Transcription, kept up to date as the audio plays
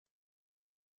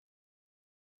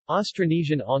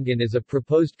Austronesian Ongan is a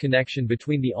proposed connection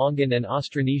between the Ongan and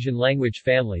Austronesian language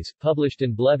families, published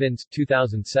in Blevins,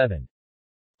 2007.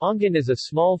 Ongan is a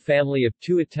small family of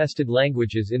two attested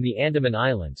languages in the Andaman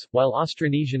Islands, while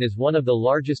Austronesian is one of the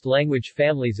largest language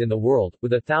families in the world,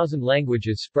 with 1,000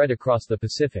 languages spread across the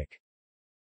Pacific.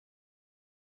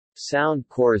 Sound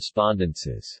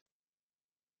correspondences.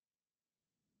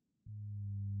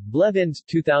 Blevins,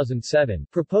 2007,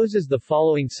 proposes the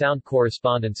following sound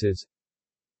correspondences.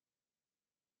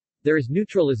 There is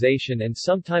neutralization and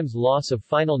sometimes loss of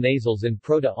final nasals in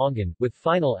Proto-Ongan, with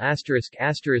final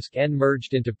 ***n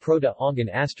merged into Proto-Ongan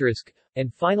 ***,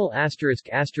 and final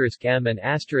 ***m and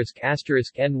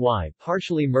 ***ny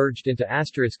partially merged into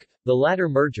 ***. The latter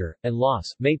merger, and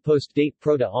loss, may post-date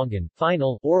Proto-Ongan.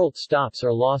 Final oral stops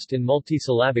are lost in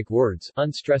multisyllabic words,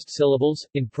 unstressed syllables,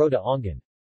 in Proto-Ongan.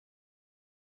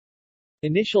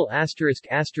 Initial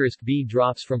 ***b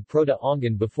drops from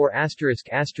Proto-Ongan before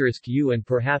 ***u and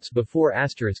perhaps before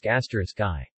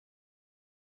 ***i.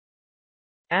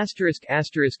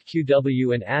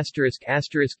 ***qw and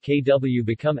 ***kw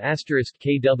become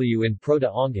 ***kw in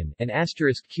Proto-Ongan, and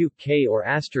 ***q-k or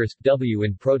 ***w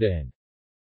in Proto-N.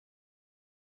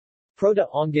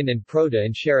 Proto-Ongan and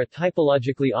Proto-N share a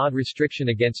typologically odd restriction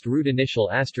against root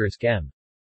initial ***m.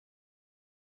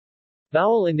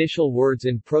 Vowel initial words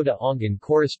in Proto-Ongan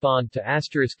correspond to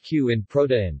 ***q in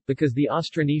Proto-N, because the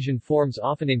Austronesian forms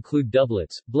often include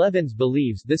doublets. Blevins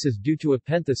believes this is due to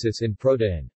epenthesis in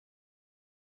Proto-N.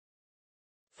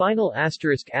 Final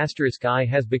 ***i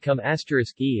has become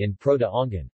 ***e in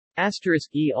Proto-Ongan.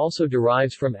 ***e also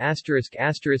derives from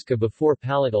 ***a before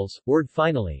palatals, word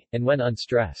finally, and when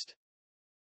unstressed.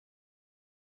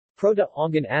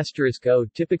 Proto-Ongan ***o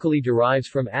typically derives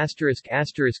from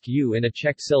 ***u in a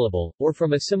checked syllable, or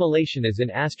from assimilation as in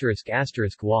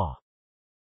 ***wa.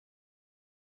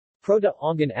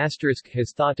 Proto-Ongan ***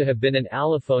 has thought to have been an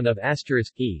allophone of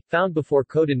 ***e, found before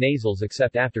coda nasals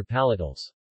except after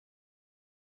palatals.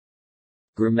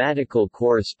 Grammatical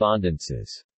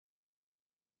correspondences.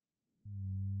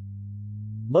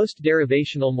 Most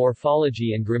derivational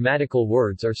morphology and grammatical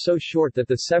words are so short that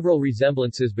the several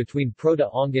resemblances between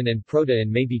Proto-Ongan and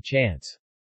Proto-N may be chance.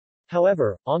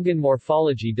 However, Ongan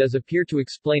morphology does appear to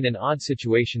explain an odd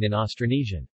situation in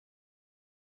Austronesian.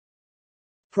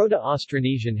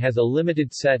 Proto-Austronesian has a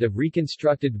limited set of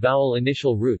reconstructed vowel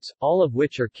initial roots, all of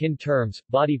which are kin terms,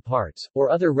 body parts, or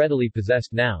other readily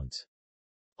possessed nouns.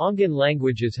 Ongan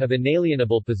languages have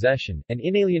inalienable possession, and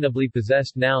inalienably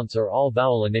possessed nouns are all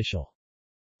vowel initial.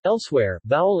 Elsewhere,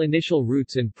 vowel initial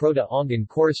roots in Proto-Ongan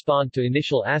correspond to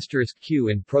initial ***q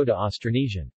in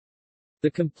Proto-Austronesian.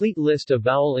 The complete list of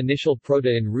vowel initial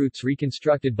Proto-N roots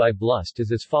reconstructed by Blust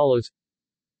is as follows: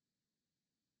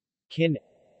 kin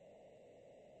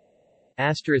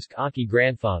 ***aki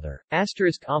grandfather,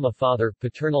 ***ama father,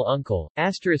 paternal uncle,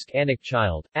 ***anik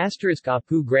child,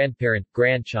 ***apu grandparent,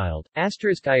 grandchild,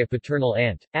 ***ia paternal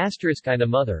aunt, ***ina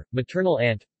mother, maternal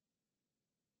aunt.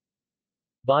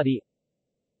 Body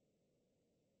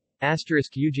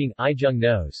Eugene, Ijung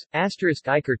nose,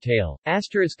 Iker tail,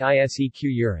 Iseq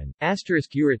urine,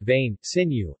 uret vein,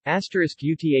 sinew,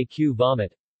 Utaq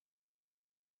vomit.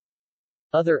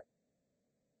 Other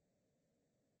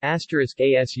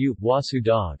 ***asu, wasu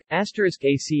dog,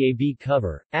 ***acab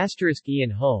cover,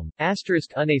 ***ian home,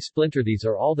 ***une splinter. These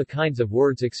are all the kinds of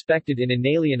words expected in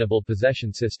inalienable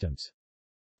possession systems.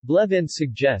 Blevins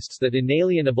suggests that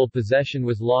inalienable possession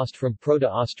was lost from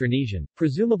Proto-Austronesian,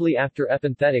 presumably after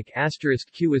epenthetic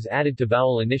 ***q was added to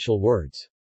vowel initial words.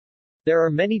 There are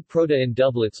many Proto-N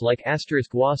doublets like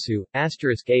 ***wasu,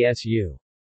 ***asu.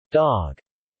 Dog.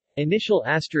 Initial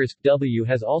 ***w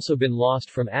has also been lost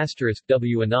from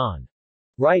 ***w anon.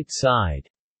 Right side.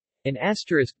 And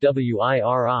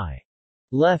 ***wiri.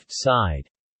 Left side.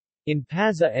 In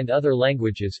Paza and other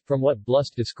languages, from what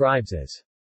Blust describes as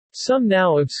some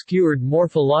now obscured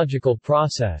morphological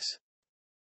process.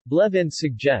 Blevins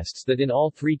suggests that in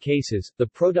all three cases, the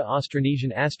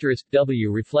Proto-Austronesian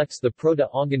 ***w reflects the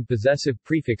Proto-Ongan possessive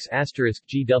prefix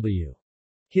 ***gw.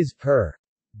 His per,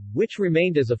 which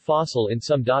remained as a fossil in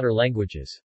some daughter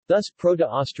languages. Thus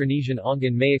Proto-Austronesian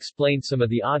Ongan may explain some of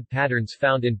the odd patterns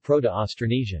found in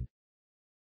Proto-Austronesian.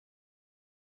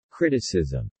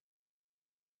 Criticism.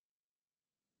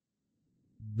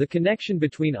 The connection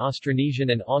between Austronesian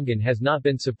and Ongan has not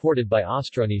been supported by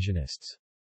Austronesianists.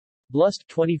 Blust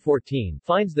 2014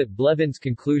 finds that Blevins'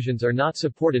 conclusions are not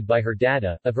supported by her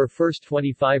data. Of her first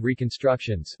 25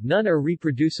 reconstructions, none are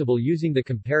reproducible using the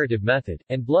comparative method,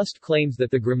 and Blust claims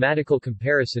that the grammatical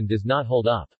comparison does not hold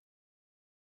up.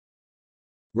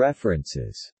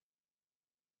 References.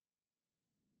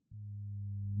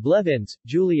 Blevins,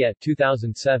 Juliet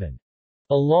 2007.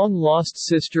 A long-lost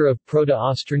sister of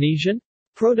Proto-Austronesian?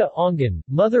 Proto-Ongan,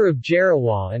 mother of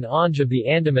Jarawa and Onge of the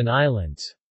Andaman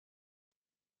Islands.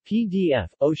 PDF,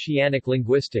 Oceanic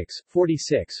Linguistics,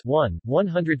 46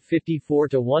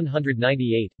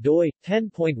 154-198, doi,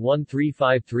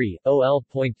 10.1353,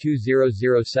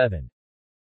 OL.2007.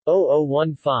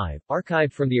 0015,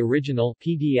 archived from the original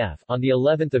PDF on the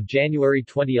 11th of January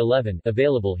 2011,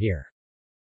 available here.